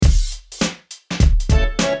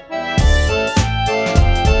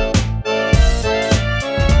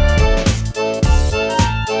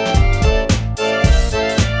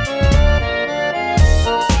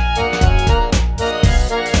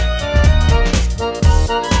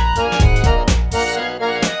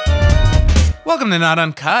Welcome to Not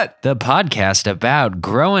Uncut. The podcast about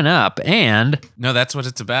growing up and... No, that's what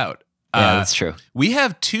it's about. Yeah, that's true. We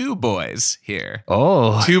have two boys here.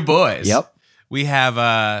 Oh. Two boys. Yep. We have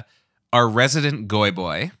our resident Goy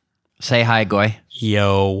boy. Say hi, Goy.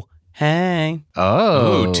 Yo. Hey.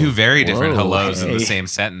 Oh. Ooh, two very different Whoa, hellos in the hey. same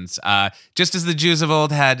sentence. Just as the Jews of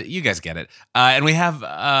old had, you guys get it. And we have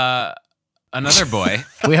another boy.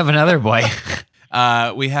 We have another boy.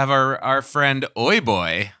 We have our friend Oi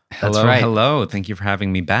Boy. That's right. Hello. Thank you for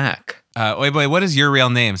having me back. Oi Boy, what is your real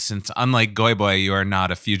name? Since unlike Goy Boy, you are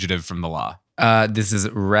not a fugitive from the law. This is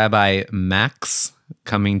Rabbi Max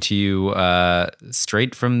coming to you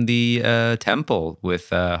straight from the temple with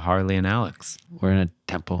Harley and Alex. We're in a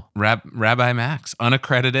temple. Rabbi Max,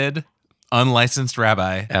 unaccredited, unlicensed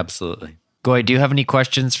rabbi. Absolutely. Goy, do you have any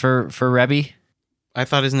questions for Rebbe? I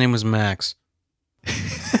thought his name was Max.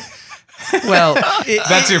 Well,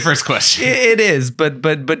 That's your first question. it is, but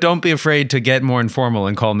don't be afraid to get more informal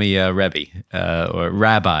and call me Rebbe or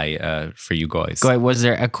Rabbi for you guys. Goy, was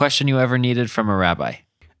there a question you ever needed from a rabbi?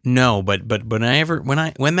 No, but when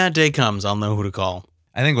that day comes, I'll know who to call.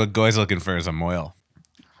 I think what Goy's looking for is a moil.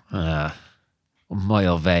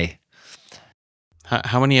 Moil vey.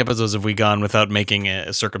 How many episodes have we gone without making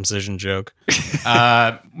a circumcision joke? 1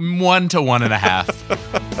 to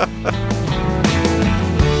 1.5.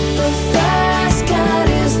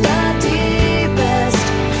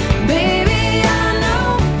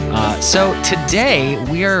 So today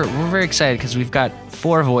we're very excited because we've got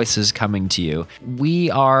 4 voices coming to you. We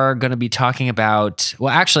are going to be talking about.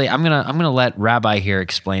 Well, actually, I'm gonna let Rabbi here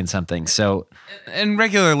explain something. So, And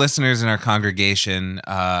regular listeners in our congregation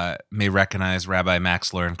may recognize Rabbi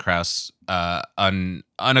Max Loren Krauss,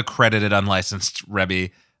 unaccredited, unlicensed Rebbe,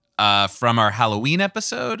 from our Halloween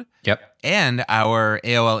episode. Yep. And our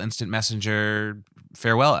AOL Instant Messenger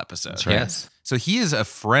farewell episode. That's right. Yes. So he is a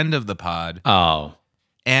friend of the pod Oh.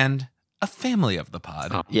 and a family of the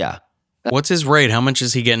pod. Oh. yeah. What's his rate? How much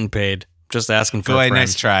is he getting paid? Just asking for a Goy, friend.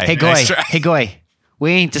 nice try. Hey, Goy. Nice try. Hey, Goy.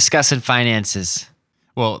 We ain't discussing finances.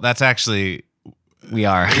 Well, that's actually, We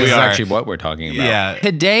are. This We is are. actually what we're talking about. yeah.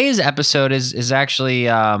 Today's episode is actually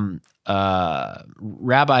Rabbi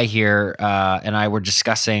here and I were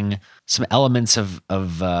discussing some elements of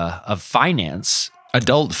finance,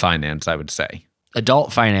 Adult finance, I would say.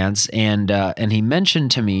 adult finance, and he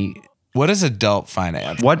mentioned to me. What is adult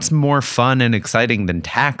finance? What's more fun and exciting than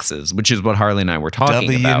taxes, which is what Harley and I were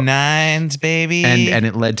talking about. W-9s, baby. And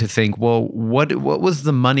it led to think, well, what was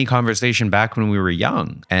the money conversation back when we were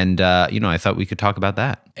young? And I thought we could talk about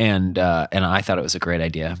that. And I thought it was a great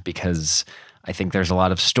idea because I think there's a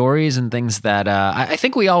lot of stories and things that I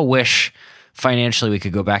think we all wish financially we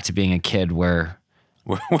could go back to being a kid where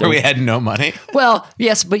we had no money. well,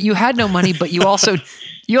 yes, but you had no money, but you also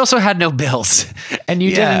had no bills, and you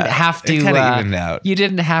Yeah, didn't have to. it kinda evened out. You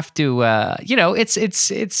didn't have to.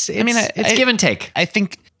 It's give and take. I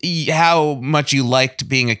think how much you liked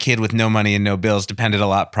being a kid with no money and no bills depended a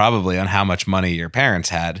lot probably on how much money your parents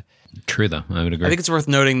had. True, though. I would agree. I think it's worth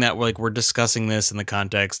noting that we're discussing this in the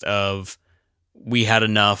context of we had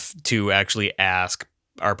enough to actually ask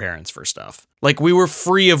our parents for stuff. Like we were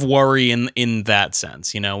free of worry in that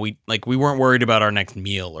sense, we weren't worried about our next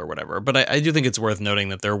meal or whatever. But I do think it's worth noting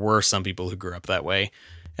that there were some people who grew up that way,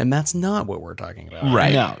 and that's not what we're talking about.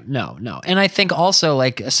 Right. No. And I think also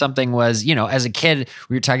like something was, as a kid,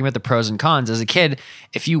 we were talking about the pros and cons. As a kid,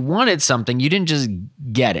 if you wanted something, you didn't just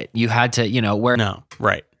get it. You had to, where. No,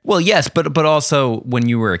 right. Well, yes, but also when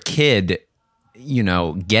you were a kid,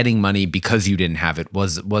 getting money because you didn't have it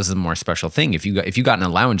was a more special thing. If you got an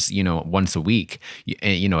allowance, once a week,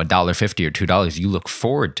 $1.50 or $2, you look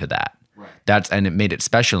forward to that. Right. And it made it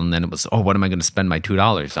special. And then it was, oh, what am I going to spend my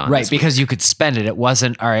 $2 on? Right, because you could spend it. It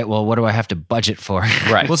wasn't, all right, well, what do I have to budget for?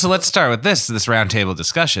 Right. Well, so let's start with this roundtable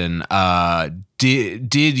discussion.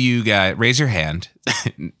 Did you guys raise your hand?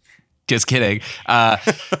 Just kidding.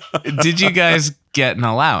 Did you guys get an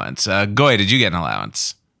allowance? Goy, did you get an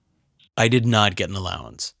allowance? I did not get an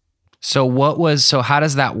allowance. So how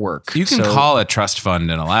does that work? You can call a trust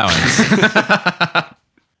fund an allowance.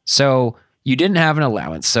 So you didn't have an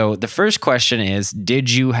allowance. So the first question is,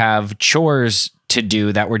 did you have chores to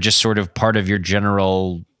do that were just sort of part of your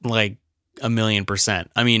general? Like 1,000,000%.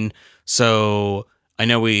 I mean, so I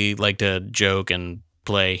know we like to joke and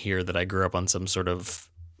play here that I grew up on some sort of,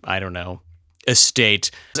 I don't know,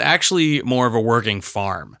 estate. It's actually more of a working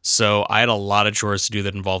farm. So I had a lot of chores to do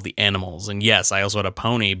that involved the animals. And yes, I also had a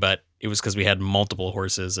pony, but it was because we had multiple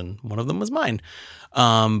horses and one of them was mine.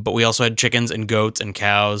 But we also had chickens and goats and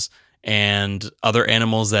cows and other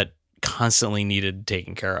animals that constantly needed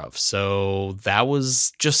taken care of. So that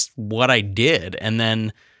was just what I did. And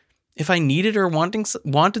then if I needed or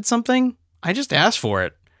wanted something, I just asked for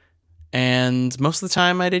it. And most of the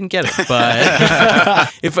time I didn't get it.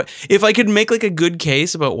 But if I could make like a good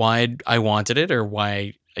case about why I wanted it or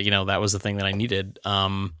why, that was the thing that I needed,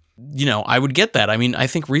 I would get that. I mean, I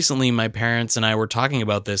think recently my parents and I were talking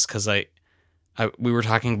about this because we were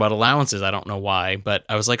talking about allowances. I don't know why, but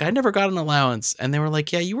I was like, I never got an allowance. And they were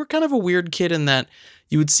like, yeah, you were kind of a weird kid in that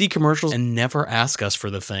you would see commercials and never ask us for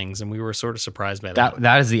the things. And we were sort of surprised by that.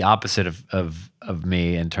 That is the opposite of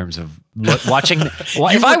me in terms of watching.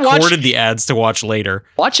 If I recorded the ads to watch later.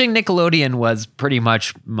 Watching Nickelodeon was pretty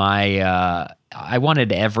much my, I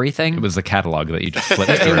wanted everything. It was the catalog that you just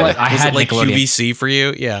flipped through. Was it like QVC for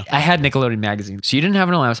you? Yeah. I had Nickelodeon magazine. So you didn't have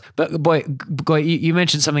an allowance. But boy, you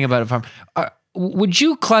mentioned something about a farm. Would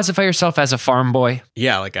you classify yourself as a farm boy?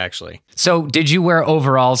 Yeah, like actually. So did you wear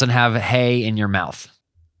overalls and have hay in your mouth?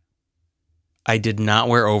 I did not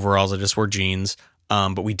wear overalls. I just wore jeans.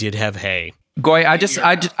 But we did have hay. Goy, I just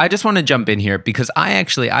want to jump in here because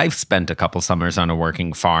I've spent a couple summers on a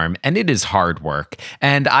working farm and it is hard work.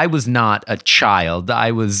 And I was not a child.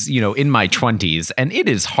 I was, in my 20s and it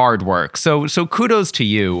is hard work. So kudos to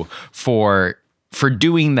you for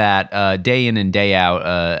doing that day in and day out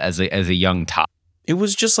as a young top. It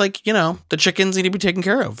was just like, the chickens need to be taken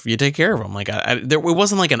care of. You take care of them. Like it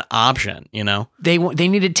wasn't like an option, They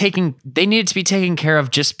needed to be taken care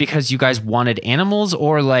of just because you guys wanted animals,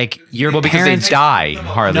 or like your parents. Because they die,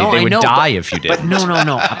 Harley. No, they would die but, if you did. But no.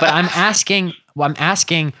 But I'm asking,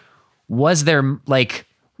 was there like,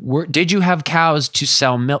 did you have cows to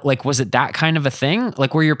sell milk? Like, was it that kind of a thing?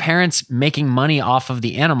 Like, were your parents making money off of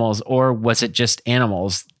the animals, or was it just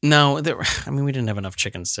animals? No, we didn't have enough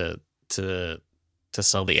chickens to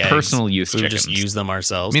sell the eggs. Personal use we would chickens. just use them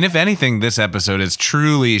ourselves. I mean, if anything, this episode has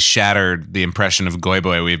truly shattered the impression of Goy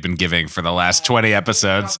Boy we've been giving for the last 20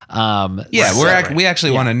 episodes. We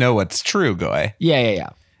actually want to know what's true, Goy. Yeah.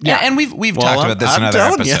 And we've talked about this in other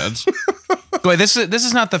episodes. Goy, this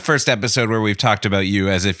is not the first episode where we've talked about you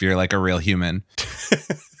as if you're like a real human.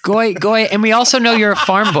 Goy, and we also know you're a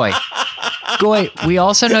farm boy. Goy, we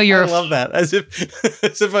also know you're. I love that. As if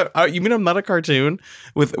you mean I'm not a cartoon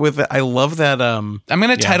with. I love that. I'm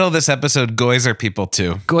gonna title this episode "Goys Are People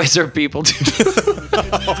Too." Goys are people too.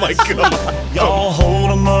 Oh my god! Y'all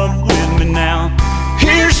hold 'em up with me now.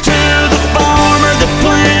 Here's to the farmer that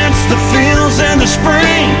plants the fields in the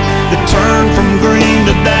spring, that turn from green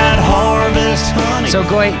to that harvest honey. So,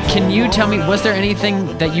 Goy, can you tell me, was there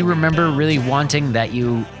anything that you remember really wanting that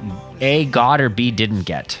you A, got, or B, didn't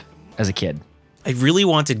get as a kid? I really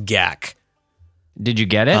wanted GAC. Did you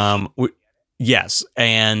get it? Yes,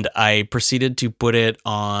 and I proceeded to put it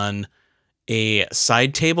on a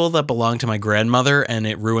side table that belonged to my grandmother, and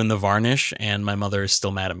it ruined the varnish, and my mother is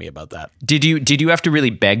still mad at me about that. Did you have to really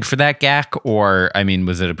beg for that GAC, or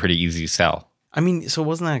was it a pretty easy sell? So it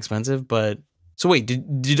wasn't that expensive, but so wait,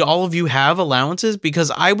 did all of you have allowances?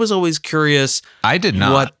 Because I was always curious. I did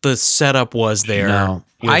not. What the setup was there. No.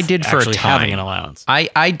 I did for a actually time. having an allowance.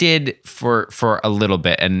 I did for a little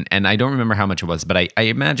bit, and I don't remember how much it was, but I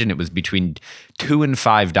imagine it was between $2 and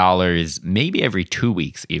 $5, maybe every 2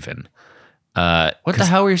 weeks even. What the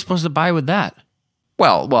hell were you supposed to buy with that?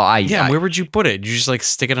 Well, where would you put it? Did you just like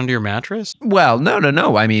stick it under your mattress? Well,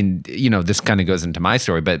 no. I mean, this kind of goes into my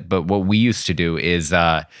story, but what we used to do is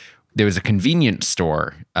there was a convenience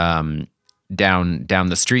store down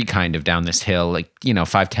the street, kind of down this hill, like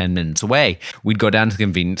 5-10 minutes away. We'd go down to the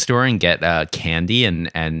convenience store and get candy, and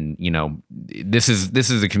this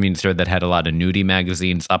is a convenience store that had a lot of nudie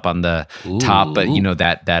magazines up on the top, but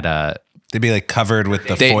that. They'd be like covered with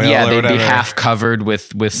the foil or they'd whatever. be half covered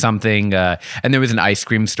with something. And there was an ice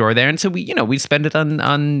cream store there. And so we spend it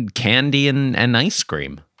on candy and ice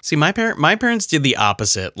cream. See, my parents did the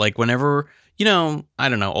opposite. Like whenever, I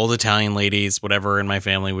don't know, old Italian ladies, whatever in my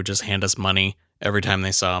family would just hand us money every time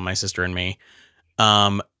they saw my sister and me.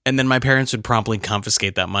 And then my parents would promptly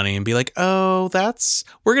confiscate that money and be like, "Oh,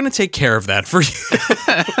 we're going to take care of that for you."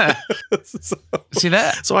 See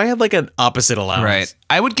that? So I had like an opposite allowance. Right.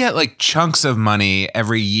 I would get like chunks of money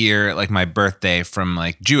every year, like my birthday, from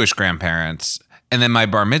like Jewish grandparents. And then my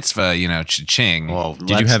bar mitzvah, cha-ching. Well,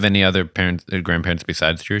 Did you have any other grandparents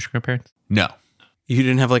besides Jewish grandparents? No. You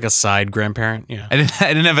didn't have like a side grandparent? Yeah. I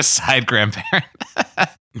didn't have a side grandparent.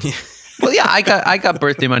 Well, yeah, I got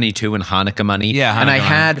birthday money too, and Hanukkah money. Yeah, and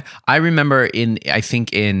Hanukkah I remember I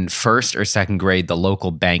think in first or second grade, the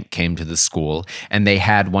local bank came to the school, and they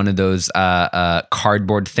had one of those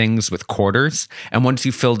cardboard things with quarters. And once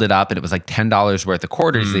you filled it up, and it was like $10 worth of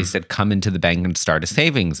quarters, they said, "Come into the bank and start a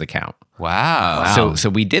savings account." Wow. So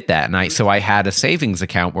we did that, and I had a savings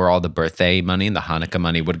account where all the birthday money and the Hanukkah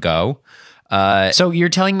money would go. So you're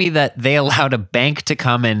telling me that they allowed a bank to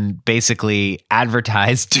come and basically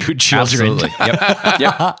advertise to children? Absolutely.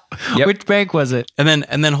 Yep. Yep. Which bank was it? And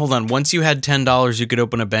then hold on. Once you had $10, you could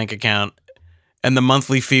open a bank account, and the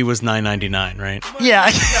monthly fee was $9.99, right? Yeah.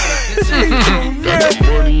 Got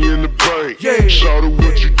money in the bank. Yeah. Shout out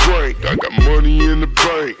what you drink. I got money in the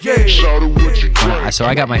bank. Yeah. Shout out what you drink. So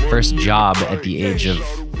I got my first job at the age of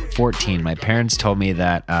 14. My parents told me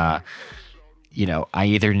that, I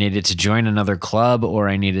either needed to join another club or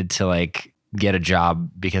I needed to like get a job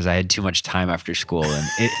because I had too much time after school.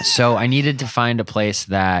 And so I needed to find a place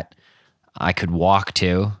that I could walk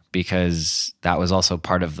to, because that was also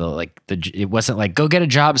part of it wasn't like, go get a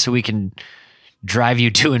job so we can drive you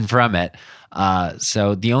to and from it.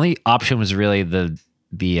 So the only option was really the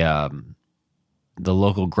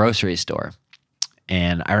local grocery store.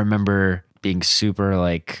 And I remember being super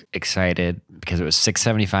like excited because it was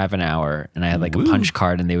 $6.75 an hour, and I had like a punch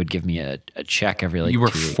card, and they would give me a check every like You were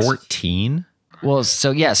 2 weeks. 14? Well,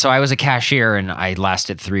 so I was a cashier, and I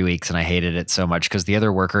lasted 3 weeks, and I hated it so much because the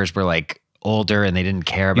other workers were like older and they didn't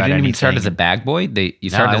care You about didn't anything. even start as a bag boy? You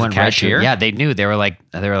started I as a went right to- cashier? Yeah, they knew. They were like,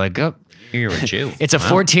 oh, You're a Jew. it's a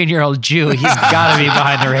 14-year-old Jew. He's got to be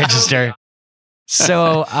behind the register.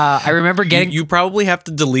 So I remember getting. You probably have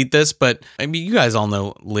to delete this, but I mean, you guys all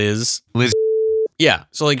know Liz. Yeah.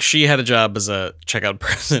 So like she had a job as a checkout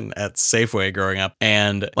person at Safeway growing up,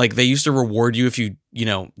 and like they used to reward you if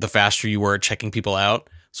the faster you were at checking people out.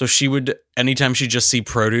 So she would, anytime she'd just see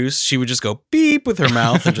produce, she would just go beep with her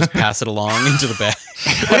mouth and just pass it along into the bag.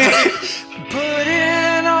 Put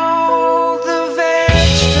in all the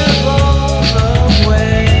vegetables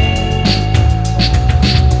away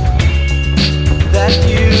that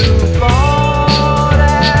you bought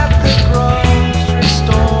at the grocery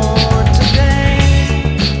store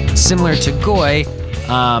today. Similar to Goy,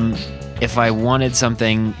 if I wanted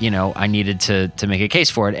something, I needed to make a case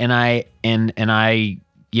for it, and I,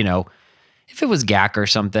 if it was GAC or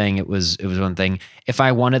something, it was one thing. If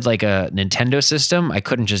I wanted like a Nintendo system, I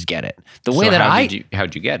couldn't just get it. The way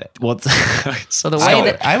how'd you get it? well, so the way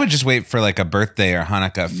that I would just wait for like a birthday or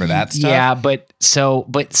Hanukkah for that stuff. yeah, but so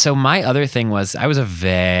my other thing was I was a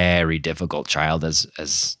very difficult child,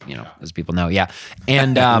 as people know. Yeah,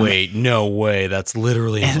 and Wait, no way. That's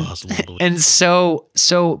literally impossible to believe. And so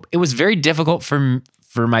it was very difficult for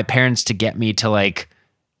my parents to get me to like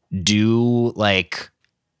do like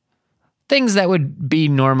things that would be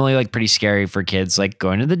normally like pretty scary for kids, like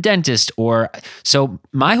going to the dentist. So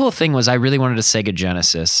my whole thing was I really wanted a Sega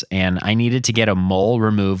Genesis, and I needed to get a mole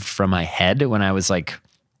removed from my head when I was like,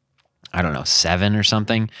 I don't know, 7 or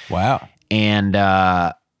something. Wow. And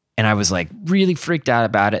I was like really freaked out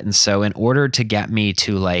about it. And so in order to get me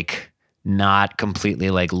to like not completely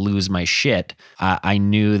like lose my shit, I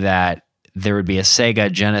knew that there would be a Sega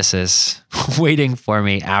Genesis waiting for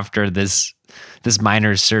me after this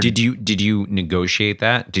minor's surgery. Did you negotiate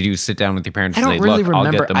that? Did you sit down with your parents I and don't say, really look, I'll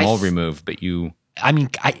remember. get the mole removed, but you... I mean,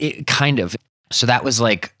 it kind of. So that was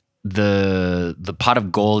like the pot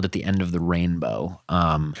of gold at the end of the rainbow.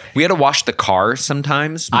 We had to wash the car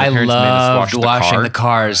sometimes. My I parents made us wash loved washing car. the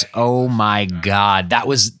cars. Oh my God. That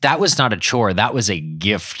was not a chore. That was a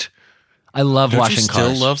gift. I love Don't you washing still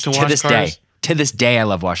cars. love to wash this cars? day. To this day, I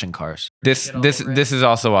love washing cars. This is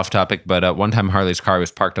also off topic, but one time Harley's car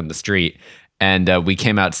was parked on the street, and we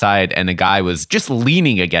came outside, and a guy was just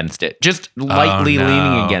leaning against it, just lightly no.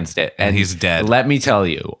 leaning against it, And he's dead. Let me tell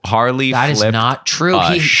you, Harley That is flipped not true.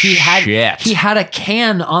 a He had a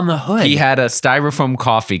can on the hood. He had a styrofoam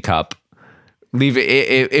coffee cup. Leave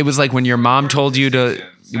it. It was like when your mom told you to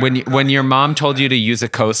when your mom told you to use a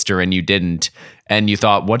coaster and you didn't, and you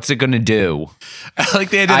thought, "What's it going to do?" Like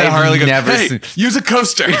the idea that I've Harley goes, never hey, seen- use a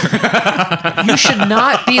coaster. You should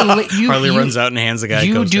not be. Harley runs out and hands the guy a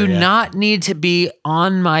You coaster, do yeah. not need to be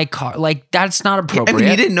on my car. Like that's not And appropriate.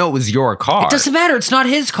 he didn't know it was your car. It doesn't matter. It's not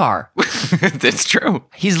his car. That's true.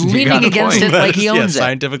 He's You got leaning a against point. it like he owns it.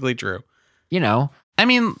 Scientifically true. I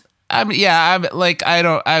mean,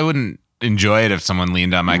 I wouldn't enjoy it if someone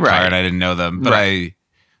leaned on my car Right. and I didn't know them. But I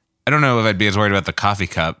don't know if I'd be as worried about the coffee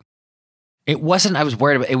cup. It wasn't. I was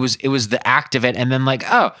worried about. It was the act of it, and then like,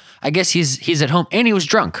 oh, I guess he's at home, and he was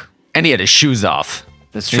drunk. And he had his shoes off.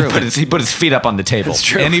 That's He true. put his feet up on the table. That's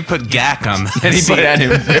true. And he put GAC on the And he seat. put at him,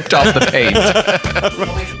 ripped off the paint.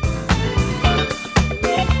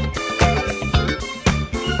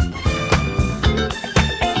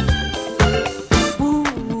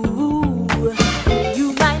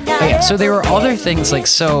 But yeah, so there were other things like,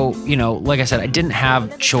 so, like I said, I didn't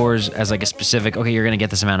have chores as like a specific, okay, you're going to get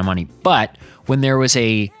this amount of money. But when there was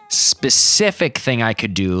a specific thing I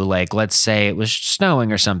could do, like let's say it was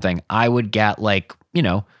snowing or something, I would get like,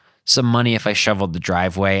 some money if I shoveled the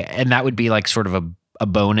driveway, and that would be like sort of a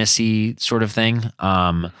bonusy sort of thing.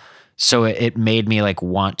 So it made me like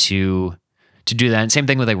want to do that. And same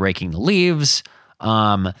thing with like raking the leaves.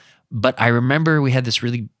 But I remember we had this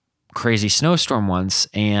really crazy snowstorm once,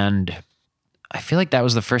 and I feel like that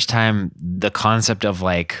was the first time the concept of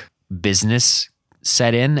like business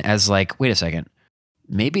set in as like, wait a second,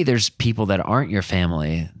 maybe there's people that aren't your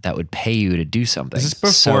family that would pay you to do something. Is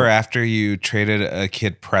this before or after you traded a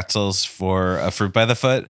kid pretzels for a fruit by the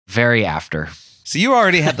foot? Very after. So you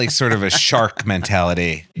already had like sort of a shark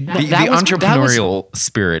mentality. The entrepreneurial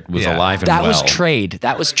spirit was alive and well. That was trade.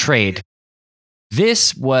 That was trade.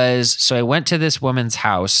 This was, so I went to this woman's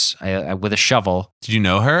house with a shovel. Did you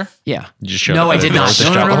know her? Yeah. No, I did not.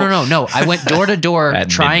 No. I went door to door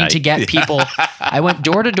trying to get people. I went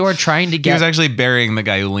door to door trying to get. He was actually burying the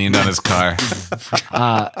guy who leaned on his car.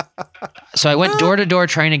 So I went door to door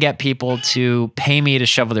trying to get people to pay me to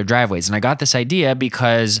shovel their driveways. And I got this idea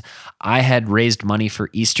because I had raised money for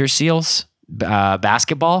Easter Seals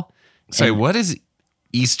basketball. Sorry, what is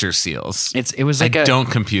Easter Seals? It was like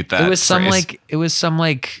don't compute that. It was phrase.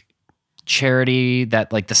 some charity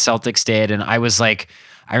that like the Celtics did, and I was like,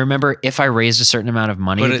 I remember if I raised a certain amount of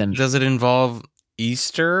money, then does it involve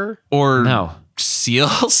Easter or no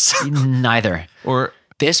seals? Neither. Or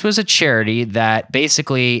this was a charity that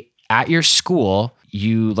basically at your school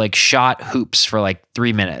you like shot hoops for like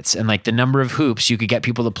 3 minutes, and like the number of hoops you could get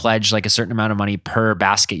people to pledge like a certain amount of money per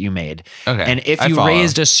basket you made. Okay, and if you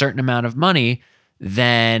raised a certain amount of money,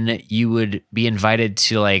 then you would be invited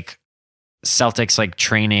to like Celtics like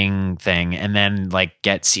training thing and then like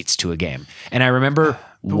get seats to a game. And I remember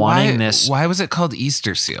wanting this. Why was it called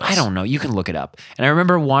Easter Seals? I don't know. You can look it up. And I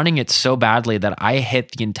remember wanting it so badly that I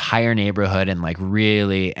hit the entire neighborhood and like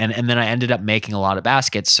really, and then I ended up making a lot of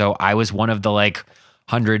baskets. So I was one of the like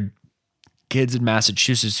 100 kids in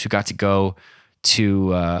Massachusetts who got to go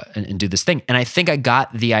to and do this thing. And I think I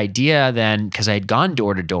got the idea then because I had gone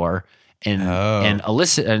door to door and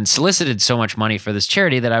solicited so much money for this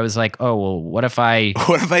charity that I was like, oh, well, what if I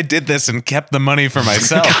did this and kept the money for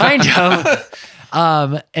myself? Kind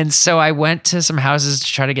of. And so I went to some houses to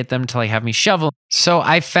try to get them to like have me shovel. So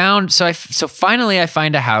finally I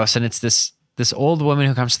find a house, and it's this old woman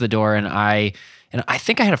who comes to the door, and I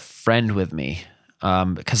think I had a friend with me.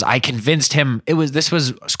 Because I convinced him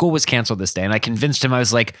school was canceled this day, and I convinced him, I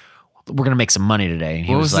was like, we're gonna make some money today. And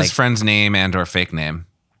he what was like, this friend's name and or fake name?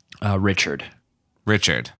 Richard.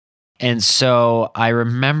 And so I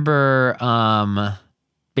remember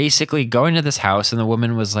basically going to this house, and the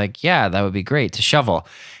woman was like, yeah, that would be great to shovel.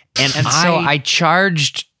 And so I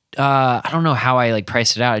charged, I don't know how I like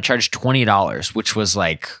priced it out. I charged $20, which was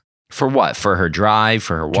like, for what? For her drive,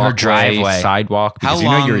 for her walkway, driveway, sidewalk? Because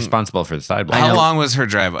you're responsible for the sidewalk. How long was her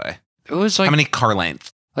driveway? It was like, how many car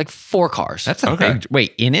length? Like 4 cars. That's a big,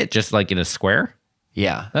 wait, in it? Just like in a square?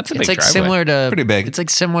 Yeah. That's a big It's like driveway. similar to, pretty big. It's like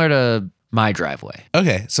similar to my driveway.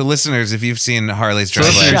 Okay. So listeners, if you've seen Harley's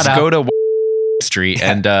driveway, Shut up. Go to Street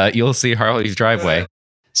and you'll see Harley's driveway.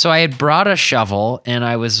 So I had brought a shovel, and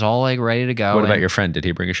I was all like ready to go. What about your friend? Did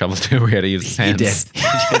he bring a shovel too? We had to use his hands. He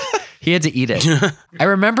did. He had to eat it. I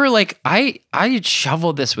remember like I had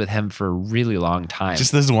shoveled this with him for a really long time.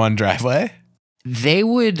 just this one driveway? They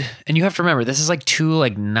would, and you have to remember, this is like 2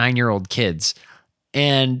 like 9-year-old kids.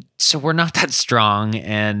 And so we're not that strong.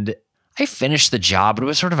 And I finished the job, but it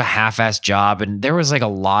was sort of a half-assed job. And there was like a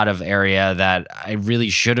lot of area that I really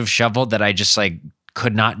should have shoveled that I just like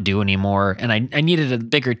could not do anymore. And I needed a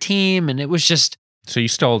bigger team, and it was just. So you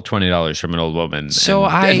stole $20 from an old woman. So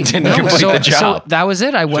and didn't complete the job. So that was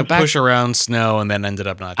it. I went back. Push around snow and then ended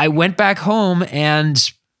up not. I went back home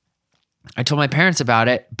and I told my parents about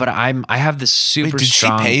it, but I have this super Did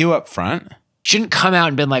strong. she pay you up front? She didn't come out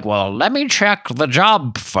and been like, well, let me check the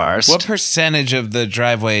job first. What percentage of the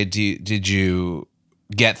driveway did you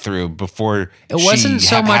get through before? It wasn't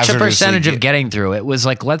so much a percentage of getting. getting through. It was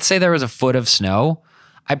like, let's say there was a foot of snow.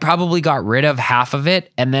 I probably got rid of half of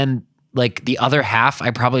it, and then like the other half,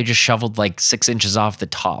 I probably just shoveled like 6 inches off the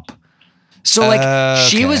top. So like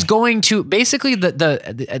she Okay. was going to basically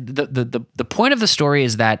the point of the story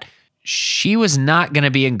is that she was not going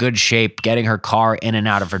to be in good shape getting her car in and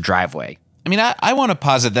out of her driveway. I mean, I want to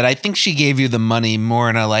posit that I think she gave you the money more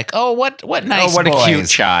in a like, oh, what nice what a boys. cute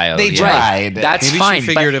child. They Yeah. tried. That's Maybe fine. she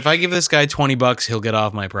figured if I give this guy $20, he'll get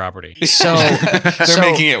off my property. So They're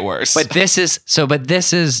making it worse. But that's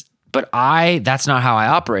not how I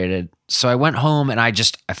operated. So I went home and I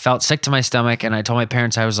felt sick to my stomach, and I told my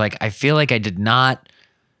parents, I was like, I feel like I did not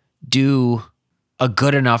do a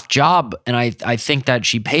good enough job. And I think that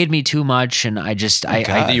she paid me too much. And I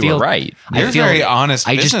You were right. You're a very honest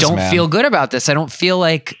I just don't businessman. feel good about this. I don't feel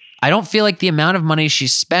like I don't feel like the amount of money she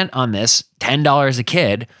spent on this, $10 a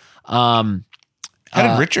kid. How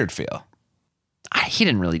did Richard feel? He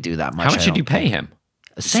didn't really do that much. How much did you pay him?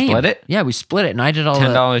 Same. Split it? Yeah, we split it, and I did all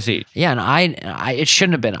 $10 each. Yeah, and I it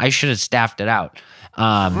shouldn't have been. I should have staffed it out.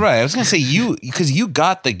 Right. I was gonna say because you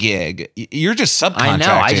got the gig. You're just subcontracting. I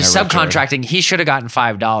know. I just to Richard. subcontracting. He should have gotten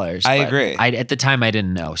 $5. I but agree. At the time, I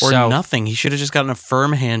didn't know. Or so nothing. He should have just gotten a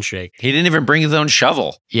firm handshake. He didn't even bring his own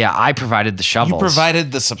shovel. yeah, I provided the You shovels.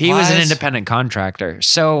 provided the supplies. He was an independent contractor.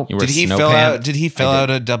 So You were Did he snow fill pan. out? Did he fill out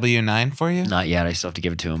a W-9 for you? not yet. I still have to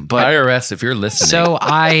give it to him. But IRS, if you're listening. so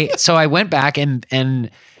I went back and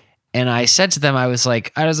I said to them, I was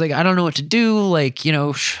like, I don't know what to do.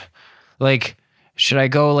 Like, should I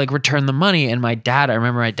go like return the money? And I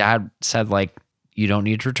remember my dad said, like, you don't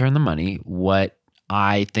need to return the money. What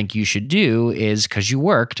I think you should do is, because you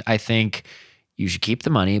worked, I think you should keep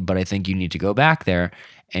the money, but I think you need to go back there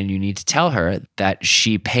and you need to tell her that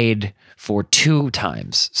she paid for 2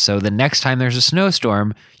 times. So the next time there's a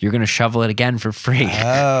snowstorm, you're going to shovel it again for free.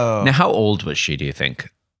 Oh. Now, how old was she, do you think?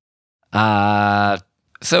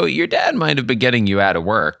 So your dad might have been getting you out of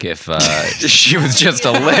work if she was just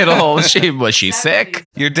a little. Was she sick?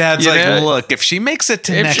 Your dad's You like, know, look, if she makes it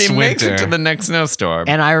to If next she makes winter, it to the next snowstorm.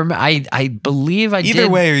 And I believe I either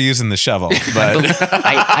did. way, you're using the shovel. But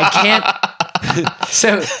I can't.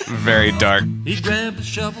 So very dark. He grabbed a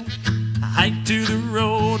shovel, hiked to the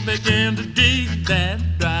road, began to dig that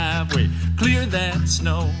driveway, clear that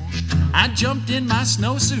snow. I jumped in my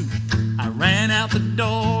snowsuit, I ran out the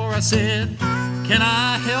door, I said, can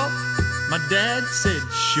I help? My dad said,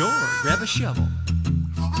 sure, grab a shovel.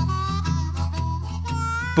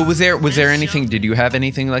 But was there anything? Did you have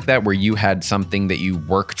anything like that where you had something that you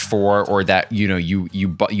worked for, or that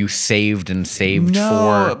you saved and saved No,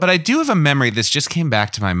 for? but I do have a memory. This just came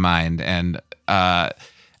back to my mind, and I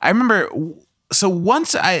remember. So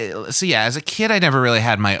as a kid, I never really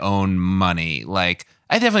had my own money. Like,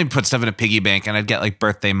 I definitely put stuff in a piggy bank, and I'd get like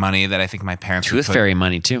birthday money that I think my parents would Tooth Fairy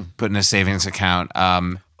money too. put in a savings account.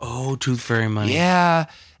 Oh, Tooth Fairy money. Yeah,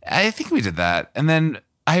 I think we did that, and then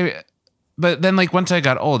But then, like, once I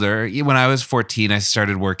got older, when I was 14, I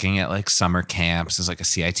started working at like summer camps as like a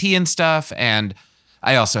CIT and stuff. And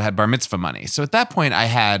I also had bar mitzvah money. So at that point,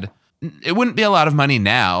 it wouldn't be a lot of money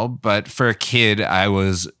now, but for a kid, I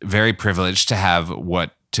was very privileged to have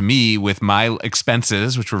what, to me, with my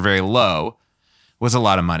expenses, which were very low, was a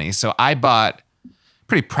lot of money. So I bought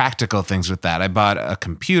pretty practical things with that. I bought a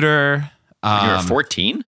computer. You were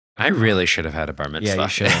 14. I really should have had a bar mitzvah. Yeah, you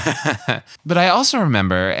should have. But I also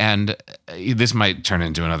remember, and this might turn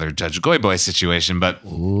into another Judge Goy Boy situation, but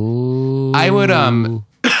I would, I'm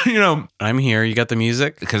here. You got the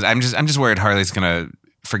music? because I'm just worried Harley's gonna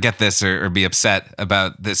forget this or be upset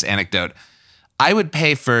about this anecdote. I would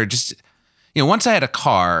pay for just, once I had a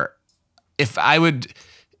car, if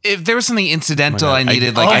there was something incidental I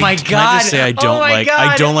needed, like, Oh my Can I just say I don't like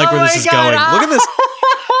where this is going. Look at this.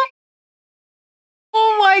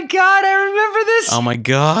 Oh my God, I remember this. Oh my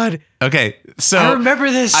God. okay, so I remember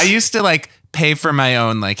this. I used to like pay for my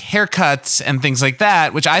own like haircuts and things like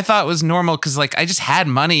that, which I thought was normal because like I just had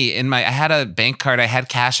money I had a bank card, I had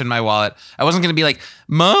cash in my wallet. I wasn't gonna be like,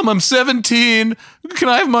 Mom, I'm 17. Can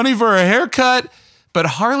I have money for a haircut? But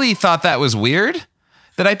Harley thought that was weird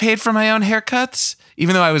that I paid for my own haircuts,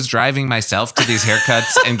 even though I was driving myself to these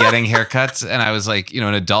haircuts and getting haircuts, and I was like,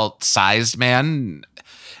 an adult sized man.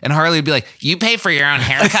 And Harley would be like, you pay for your own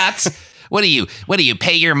haircuts? What do you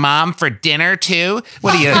pay your mom for dinner too?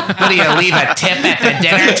 What do you leave a tip at the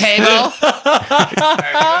dinner table?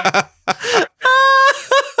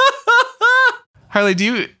 Harley, do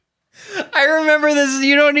you? I remember this.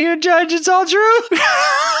 You don't need a judge. It's all true.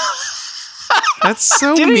 That's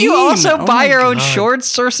so Didn't mean. you also Oh buy my your own God.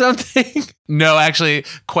 shorts or something? No, actually,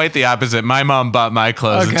 quite the opposite. My mom bought my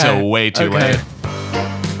clothes Okay. until way too Okay. late.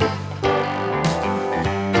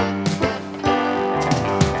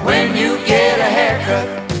 When you get a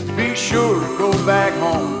haircut, be sure to go back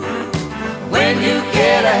home. When you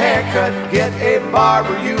get a haircut, get a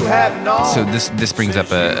barber you have known. So this brings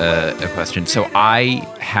up a question. So I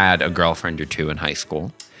had a girlfriend or two in high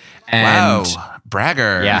school. And Wow,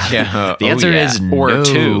 bragger. Yeah. The answer is or no.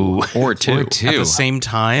 two. Or two. Or two. At the same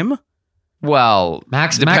time? Well,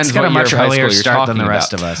 Max depends got a what year much of high earlier school you're start than the talking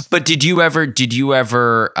rest about. of us. But did you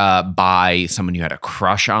ever buy someone you had a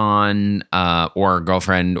crush on, or a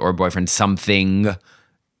girlfriend or boyfriend something,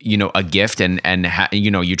 a gift, and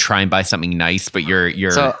you try and buy something nice, but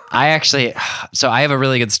you're So I have a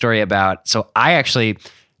really good story about. So I actually,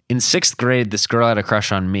 in 6th grade, this girl had a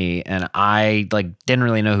crush on me, and I didn't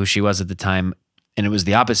really know who she was at the time, and it was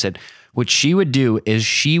the opposite. What she would do is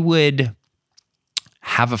she would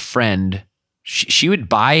have a friend. She would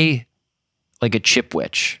buy like a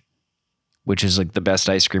Chipwich, which is like the best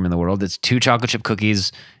ice cream in the world. It's 2 chocolate chip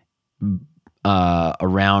cookies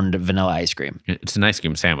around vanilla ice cream. It's an ice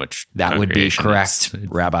cream sandwich. That would be correct,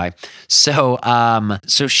 Rabbi. So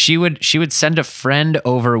she would send a friend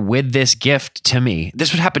over with this gift to me.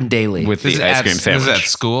 This would happen daily. With the ice cream sandwich. Was at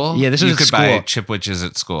school? Yeah, this was you at could school. buy Chipwiches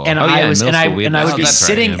at school. And Oh, yeah, I in was, middle and I school we had and I that. would be Oh, that's right,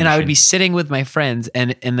 sitting, yeah, and I would be machine. sitting with my friends,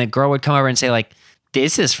 and the girl would come over and say like,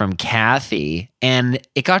 "This is from Kathy," and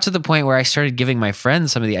it got to the point where I started giving my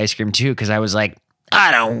friends some of the ice cream too, because I was like,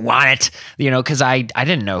 I don't want it, because I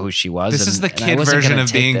didn't know who she was. This is the and I kid wasn't version gonna of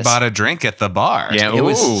take being this. bought a drink at the bar. Yeah, It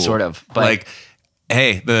was ooh. sort of, but Like,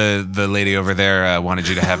 hey, the lady over there wanted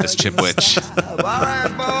you to have this Chipwich. Alright,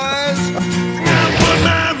 boys. Put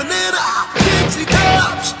my vanilla Dixie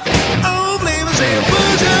cups. Oh, flavors and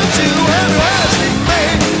push up to every wrestling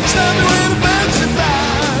man. Stop me with a fancy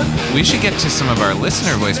vibe. We should get to some of our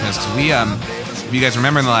listener voicemails because we, if you guys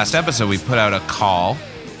remember in the last episode, we put out a call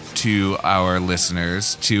to our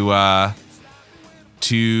listeners to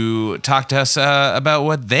talk to us about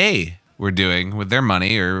what they were doing with their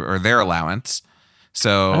money or their allowance. I don't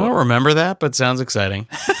So remember that, but sounds exciting.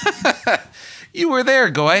 you were there,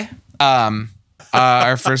 Goy.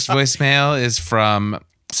 Our first voicemail is from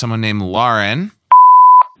someone named Lauren.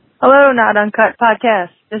 Hello, Not Uncut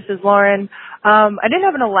Podcast. This is Lauren. I didn't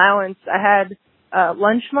have an allowance. I had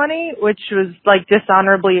lunch money, which was like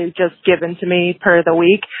dishonorably just given to me per the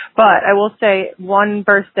week. But I will say one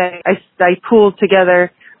birthday, I pooled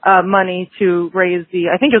together money to raise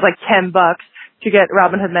I think it was like $10 to get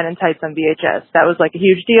Robin Hood Men in Tights on VHS. That was like a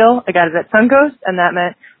huge deal. I got it at Suncoast, and that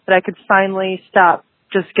meant that I could finally stop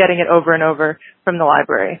just getting it over and over from the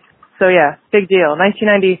library. So yeah, big deal.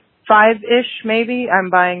 1995-ish, maybe, I'm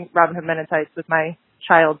buying Robin Hood Men in Tights with my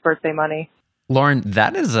child's birthday money. Lauren,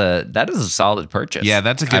 that is a solid purchase. Yeah,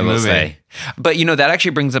 that's a good I will movie. say. But that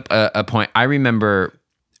actually brings up a point. I remember,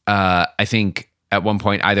 I think at one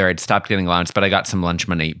point either I'd stopped getting allowance, but I got some lunch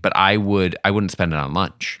money. But I wouldn't spend it on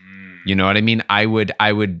lunch. You know what I mean? I would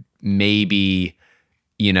maybe,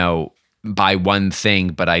 buy one thing,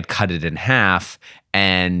 but I'd cut it in half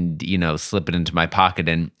and slip it into my pocket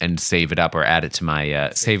and save it up or add it to my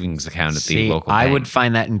savings account at the local I bank. would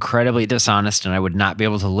find that incredibly dishonest, and I would not be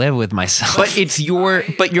able to live with myself. But your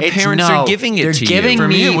parents are giving it they're to giving you. For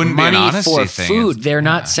me, me it wouldn't be an money honesty for thing. food. It's- They're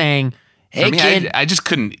not saying, "Hey, For me, kid." I just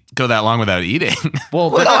couldn't go that long without eating.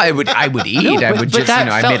 well, Well, no, I would eat. No, I but- would but just, that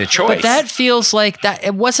I felt- made a choice. But that feels like that.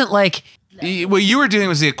 It wasn't like What you were doing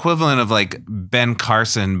was the equivalent of like Ben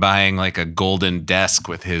Carson buying like a golden desk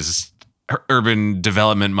with his urban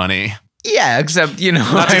development money. Yeah, except to get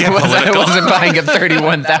I political. wasn't buying a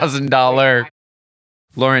 $31,000.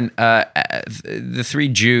 Lauren, the three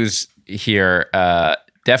Jews here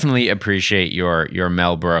definitely appreciate your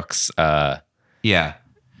Mel Brooks Yeah,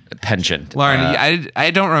 penchant. Lauren,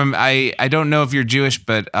 I don't I don't know if you're Jewish,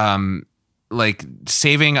 but like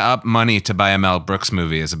saving up money to buy a Mel Brooks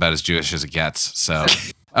movie is about as Jewish as it gets. So,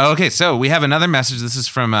 okay, so we have another message. This is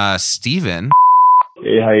from Steven.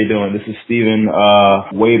 Hey, how you doing? This is Steven.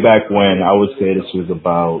 Way back when, I would say this was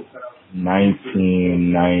about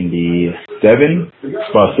 1997. It's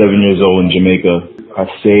about 7 years old in Jamaica. I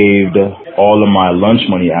saved all of my lunch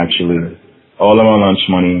money, actually. All of my lunch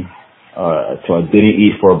money. So I didn't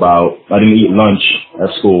eat lunch at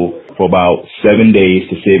school for about 7 days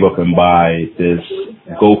to save up and buy this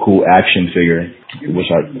Goku action figure, which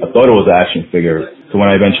I thought it was an action figure. So when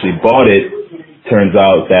I eventually bought it, turns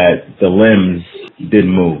out that the limbs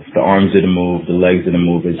didn't move. The arms didn't move. The legs didn't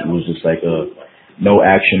move. It was just like no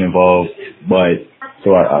action involved. But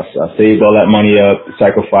so I saved all that money up,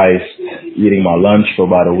 sacrificed eating my lunch for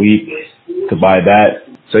about a week to buy that.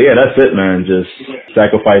 So yeah, that's it, man. Just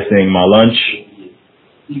sacrificing my lunch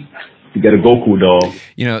to get a Goku doll.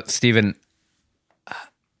 Steven,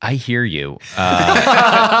 I hear you.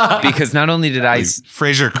 Because not only did I...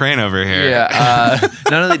 Fraser Crane over here. Yeah.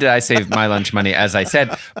 Not only did I save my lunch money, as I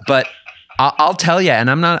said, but I'll tell you, and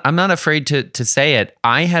I'm not afraid to say it.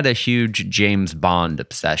 I had a huge James Bond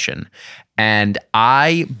obsession, and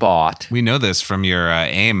I bought. We know this from your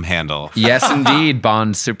AIM handle. Yes, indeed,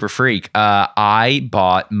 Bond super freak. I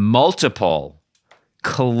bought multiple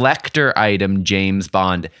collector item James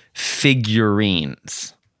Bond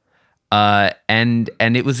figurines. And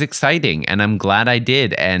it was exciting, and I'm glad I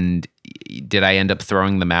did. And did I end up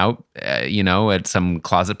throwing them out, at some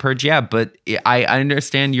closet purge? Yeah, but I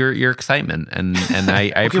understand your excitement, and I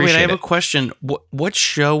Okay, appreciate wait, I have it. a question. What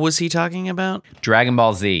show was he talking about? Dragon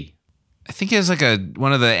Ball Z. I think it was like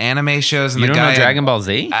one of the anime shows. And You the don't guy know Dragon Ball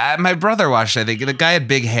Z? My brother watched it. I think the guy had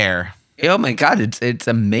big hair. Oh my god, it's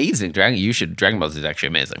amazing. Dragon Ball Z is actually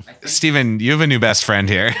amazing. Steven, you have a new best friend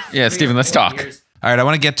here. Yeah, Steven, let's talk. All right, I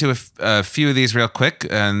want to get to a few of these real quick.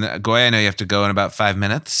 And Goy, I know you have to go in about 5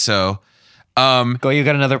 minutes. So, Go, you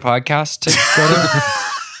got another podcast to go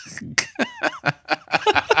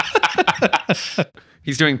to?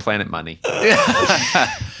 He's doing Planet Money.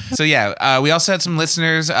 so yeah, we also had some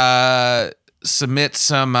listeners submit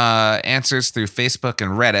some answers through Facebook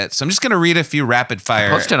and Reddit. So I'm just going to read a few rapid fire.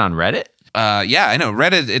 Posted on Reddit? Yeah, I know.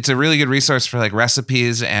 Reddit, it's a really good resource for like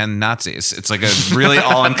recipes and Nazis. It's like a really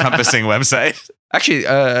all-encompassing website. Actually,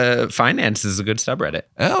 finance is a good subreddit.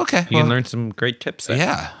 Oh, okay. You can learn some great tips there.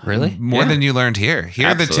 Yeah. Really? More than you learned here. Here,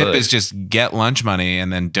 the tip Absolutely. is just get lunch money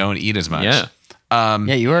and then don't eat as much. Yeah.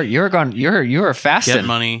 Yeah, you were fasting. Get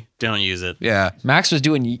money, don't use it. Yeah. Max was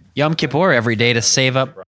doing Yom Kippur every day to save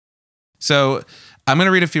up. So I'm going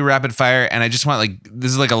to read a few rapid fire, and I just want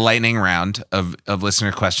this is like a lightning round of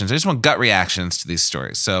listener questions. I just want gut reactions to these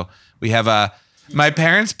stories. So we have my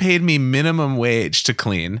parents paid me minimum wage to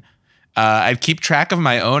clean. I'd keep track of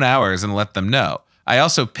my own hours and let them know. I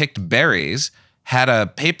also picked berries, had a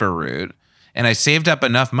paper route, and I saved up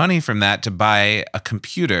enough money from that to buy a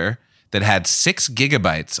computer that had 6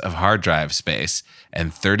 gigabytes of hard drive space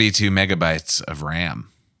and 32 megabytes of RAM.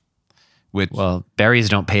 Well, berries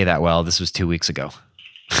don't pay that well. This was 2 weeks ago.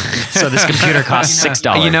 So this computer costs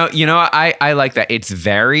 $6. You know, I like that. It's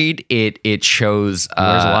varied. It shows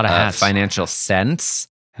Wears a lot of hats. financial sense.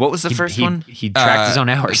 What was the first one? He tracked his own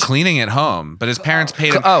hours. Cleaning at home, but his parents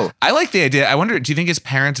paid him. Oh. I like the idea. I wonder, do you think his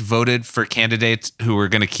parents voted for candidates who were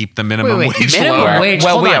going to keep the minimum Wait, wage minimum lower? wage.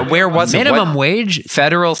 Well, hold yeah, on. where was it? minimum What- wage?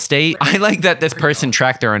 Federal, state. I like that this person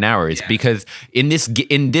tracked their own hours because in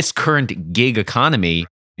this current gig economy,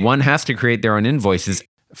 one has to create their own invoices.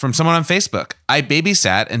 From someone on Facebook. I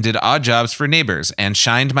babysat and did odd jobs for neighbors and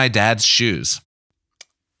shined my dad's shoes.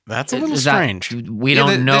 That's a little Is that- strange. we Yeah, don't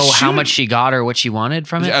the know how shoe- much she got or what she wanted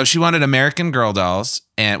from it. Oh, she wanted American Girl dolls.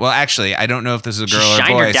 And well, actually, I don't know if this is a She girl or a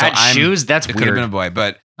shined boy. her dad's shoes? That's it could have weird. been a boy,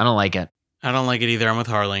 but I don't like it. I don't like it either. I'm with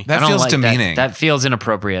Harley. that I don't feels like demeaning. That feels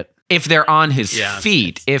inappropriate. If they're on his Yeah.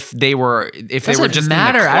 feet, if they were Doesn't just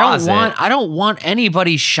matter. in the closet, I don't want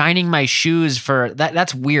anybody shining my shoes for that.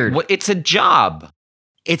 That's weird. Well, it's a job.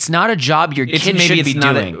 It's not a job your It's kid maybe should it's be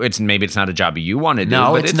not doing. maybe it's not a job you want to do.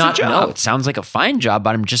 No, but it's not. A job. No, it sounds like a fine job,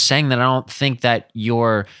 but I'm just saying that I don't think that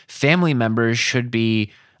your family members should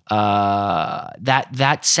be.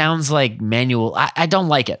 That sounds like manual. I don't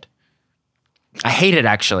like it. I hate it.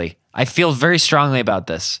 Actually, I feel very strongly about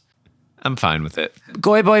this. I'm fine with it.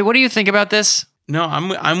 Goy boy, what do you think about this? No,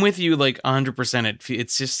 I'm with you like 100%. It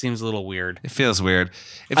just seems a little weird. it feels weird.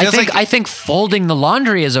 It I feels think like I think folding the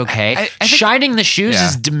laundry is okay. I think- Shining the shoes Yeah.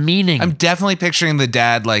 is demeaning. I'm definitely picturing the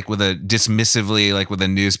dad like with a dismissively, like with a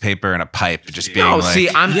newspaper and a pipe, just being No, like, see,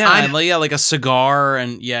 I'm like a cigar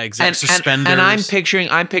and exactly suspenders. and I'm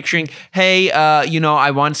picturing, hey,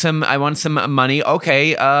 I want some money.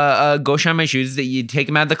 Okay, go shine my shoes. That you take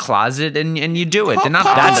them out of the closet and you do it. They're not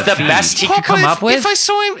That's bad the feet. best he could come up with. If I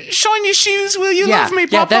saw him shine your shoes, will you love me,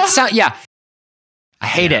 yeah, Papa? that sound. Yeah, I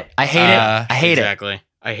hate it. I hate it. I hate exactly.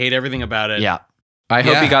 I hate everything about it. it. Yeah. I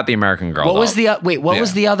hope Yeah. you got the American Girl. What was doll. the What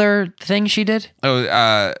was Yeah. the other thing she did?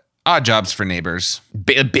 Oh, odd jobs for neighbors.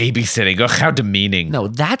 babysitting? Oh, how demeaning! No,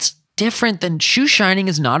 that's different than shoe shining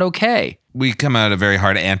is not okay. We come out a very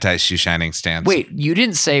hard anti-shoe shining stance. Wait, you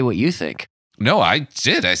didn't say what you think. No, I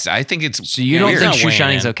did. I think it's So you don't weird. think Not shoe weighing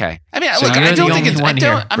shining's in. okay? I mean, So look, you're I the don't only think it's. one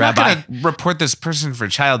here, I'm Rabbi. not going to report this person for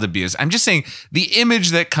child abuse. I'm just saying the image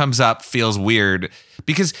that comes up feels weird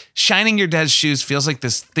because shining your dad's shoes feels like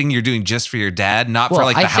this thing you're doing just for your dad, not for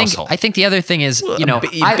like the household. I think the other thing is, look at-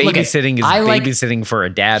 babysitting is I like- babysitting for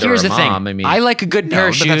a dad Here's or a the mom. thing. I mean, I like a good pair no,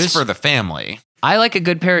 of but shoes. that's for the family. I like a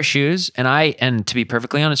good pair of shoes, and to be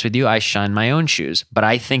perfectly honest with you, I shine my own shoes. But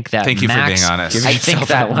I think that Thank you for Max, being honest. Give I think yourself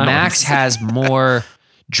that an allowance. Max has more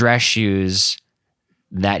dress shoes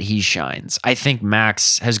that he shines. I think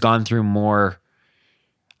Max has gone through more.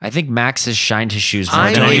 I think Max has shined his shoes more I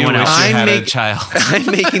than Don't know you anyone wish else. you I'm had a make- child? I'm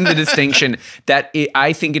making the distinction that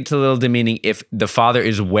I think it's a little demeaning if the father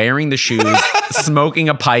is wearing the shoes, smoking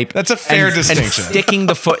a pipe. That's a fair and distinction. sticking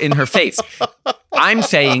the foot in her face. I'm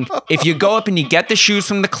saying if you go up and you get the shoes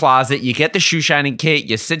from the closet, you get the shoe shining kit,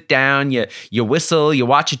 you sit down, you whistle, you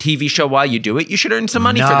watch a TV show while you do it, you should earn some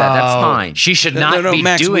money for that. That's No, fine. She should not be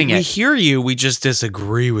Max, doing we it. hear you. We just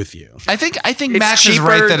disagree with you. I think It's Max is cheaper-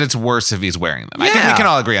 right that it's worse if he's wearing them. I think we Yeah. can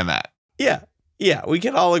all agree on that. Yeah, we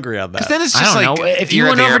can all agree on that. Because then it's I just don't like know. If you you're at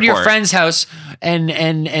went the over to your airport. friend's house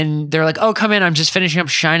and they're like, "Oh, come in, I'm just finishing up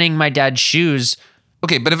shining my dad's shoes,"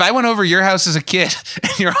 Okay, but if I went over your house as a kid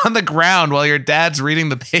and you're on the ground while your dad's reading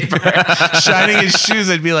the paper, shining his shoes,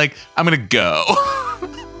 I'd be like, I'm going to go.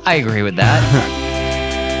 I agree with that.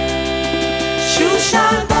 Shoe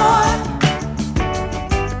shine boy.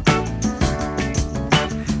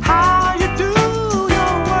 How you do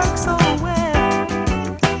your work so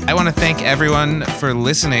well. I want to thank everyone for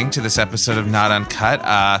listening to this episode of Not Uncut.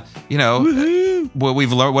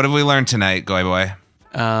 What have we learned tonight, Goy Boy?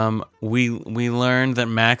 We learned that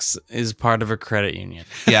Max is part of a credit union.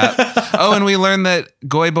 Yeah. Oh, and we learned that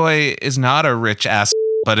Goy Boy is not a rich ass,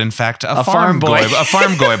 but in fact a farm boy. a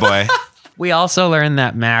farm Goy Boy. We also learned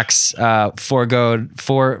that Max foregone.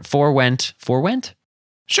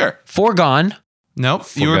 Sure. Foregone. Nope.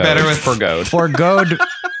 You were better with forgoed. Forgoed.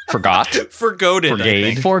 Forgot.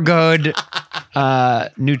 Forgoed. Foregoed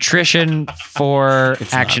nutrition for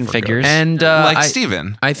action figures. And like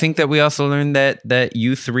Steven. I think that we also learned that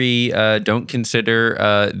you three don't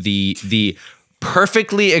consider the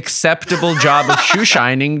perfectly acceptable job of shoe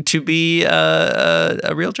shining to be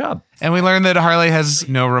a real job. And we learned that Harley has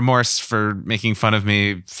no remorse for making fun of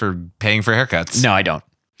me for paying for haircuts. No, I don't.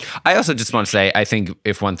 I also just want to say, I think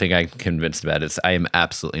if one thing I'm convinced about is I am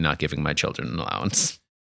absolutely not giving my children an allowance.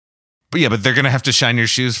 But they're going to have to shine your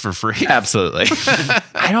shoes for free. Absolutely.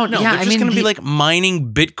 I don't know. No, Yeah, they're just going to be like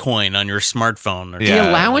mining Bitcoin on your smartphone. Or the Yeah.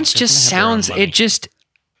 allowance Like, just they're gonna have sounds. their own money. It just.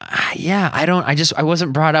 I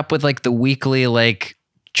wasn't brought up with like the weekly like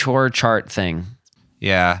chore chart thing.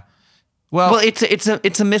 Yeah. Well,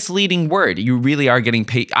 it's a misleading word. You really are getting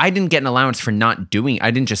paid. I didn't get an allowance for not doing. I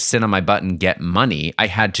didn't just sit on my butt and get money. I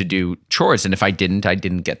had to do chores, and if I didn't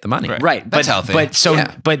get the money. Right. That's healthy. So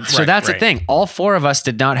Right, that's the right. thing. All four of us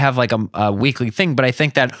did not have like a weekly thing, but I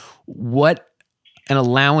think that what an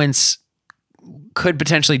allowance could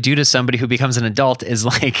potentially do to somebody who becomes an adult is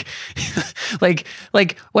like like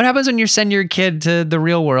what happens when you send your kid to the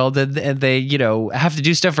real world and they, have to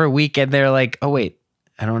do stuff for a week and they're like, oh wait,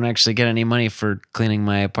 I don't actually get any money for cleaning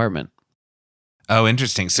my apartment. Oh,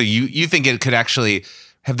 interesting. So you think it could actually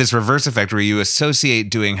have this reverse effect where you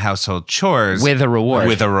associate doing household chores With a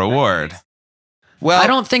reward. Well, I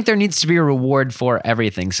don't think there needs to be a reward for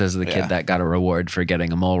everything, says the Yeah. kid that got a reward for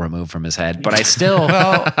getting a mole removed from his head. But I still,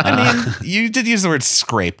 Well, I mean, you did use the word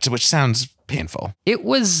scraped, which sounds painful. it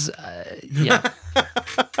was, yeah.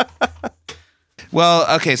 Well,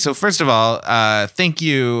 okay. So first of all, thank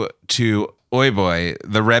you to Oi Boy,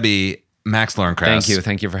 the Rebbe, Max Lornkraus.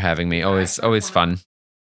 Thank you for having me. Always fun.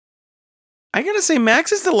 I gotta say,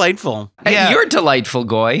 Max is delightful. Hey, Yeah. you're delightful,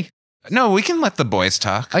 Goy. No, we can let the boys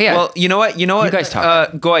talk. Oh yeah. Well, you know what? You guys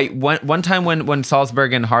talk. Goy, one time when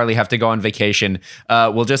Salzburg and Harley have to go on vacation,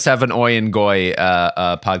 we'll just have an Oi and Goy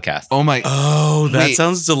podcast. Oh my! Oh, that Wait,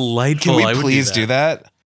 sounds delightful. Can we I would please do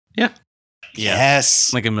that? Yeah. Yeah.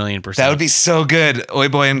 Yes. Like 1,000,000%. That would be so good. Oi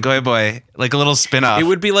Boy and Goy Boy, like a little spin-off. It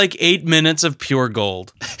would be like 8 minutes of pure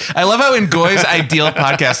gold. I love how in Goy's ideal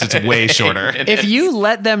podcast, it's way shorter. If you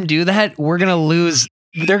let them do that, we're going to lose.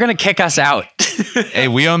 They're going to kick us out. Hey,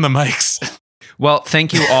 we own the mics. Well,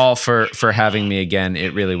 thank you all for having me again.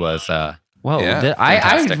 It really was. Whoa. Yeah, I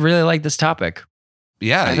fantastic. really like this topic.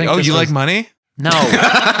 Yeah. I think Oh, this you was- like money? No,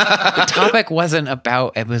 the topic wasn't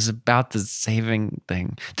about, it was about the saving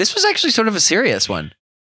thing. This was actually sort of a serious one.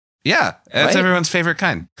 Yeah, that's Right? everyone's favorite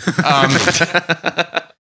kind.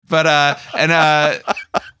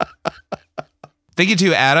 Thank you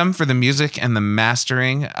to Adam for the music and the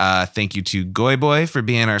mastering. Thank you to Goy Boy for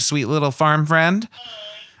being our sweet little farm friend.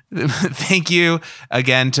 Thank you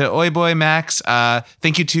again to Oi Boy Max.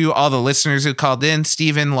 Thank you to all the listeners who called in.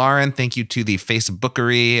 Steven, Lauren, thank you to the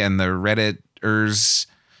Facebookery and the Redditers.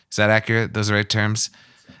 Is that accurate? Those are the right terms.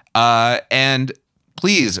 And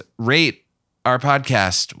please rate our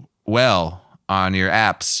podcast well on your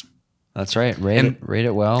apps. That's right. Rate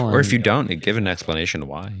it well. Or if you don't, give an explanation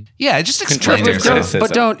why. Yeah, just explain Constructive yourself. criticism.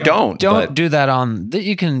 But don't but- do that on.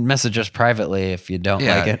 You can message us privately if you don't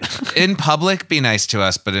Yeah. like it. In public, be nice to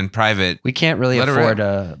us, but in private, We can't really Let it afford rip.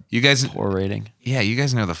 a you guys, poor rating. yeah, you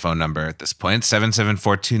guys know the phone number at this point.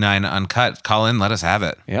 77429 uncut. Call in, let us have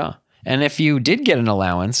it. Yeah. And if you did get an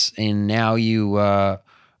allowance and now you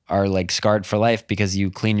are like scarred for life because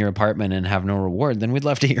you clean your apartment and have no reward, then we'd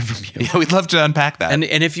love to hear from you. Yeah, we'd love to unpack that. And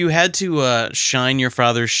if you had to shine your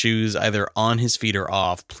father's shoes either on his feet or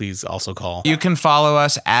off, please also call. You can follow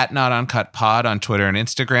us at Not Uncut Pod on Twitter and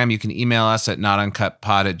Instagram. You can email us at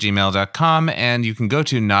notuncutpod@gmail.com, and you can go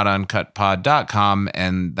to notuncutpod.com,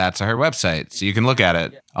 and that's our website, so you can look at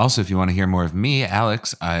it. Also, if you want to hear more of me,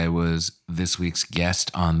 Alex, I was this week's guest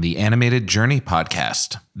on the Animated Journey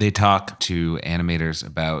podcast. They talk to animators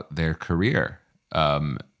about their career,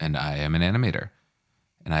 and I am an animator,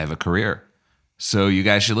 and I have a career. So you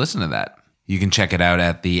guys should listen to that. You can check it out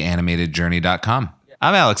at theanimatedjourney.com.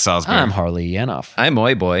 I'm Alex Salzberg. I'm Harley Yanoff. I'm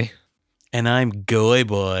Oi Boy. And I'm Goy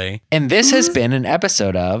Boy. And this has been an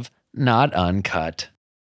episode of Not Uncut.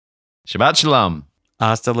 Shabbat Shalom.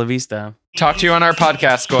 Hasta la vista. Talk to you on our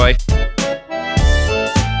podcast, Goy.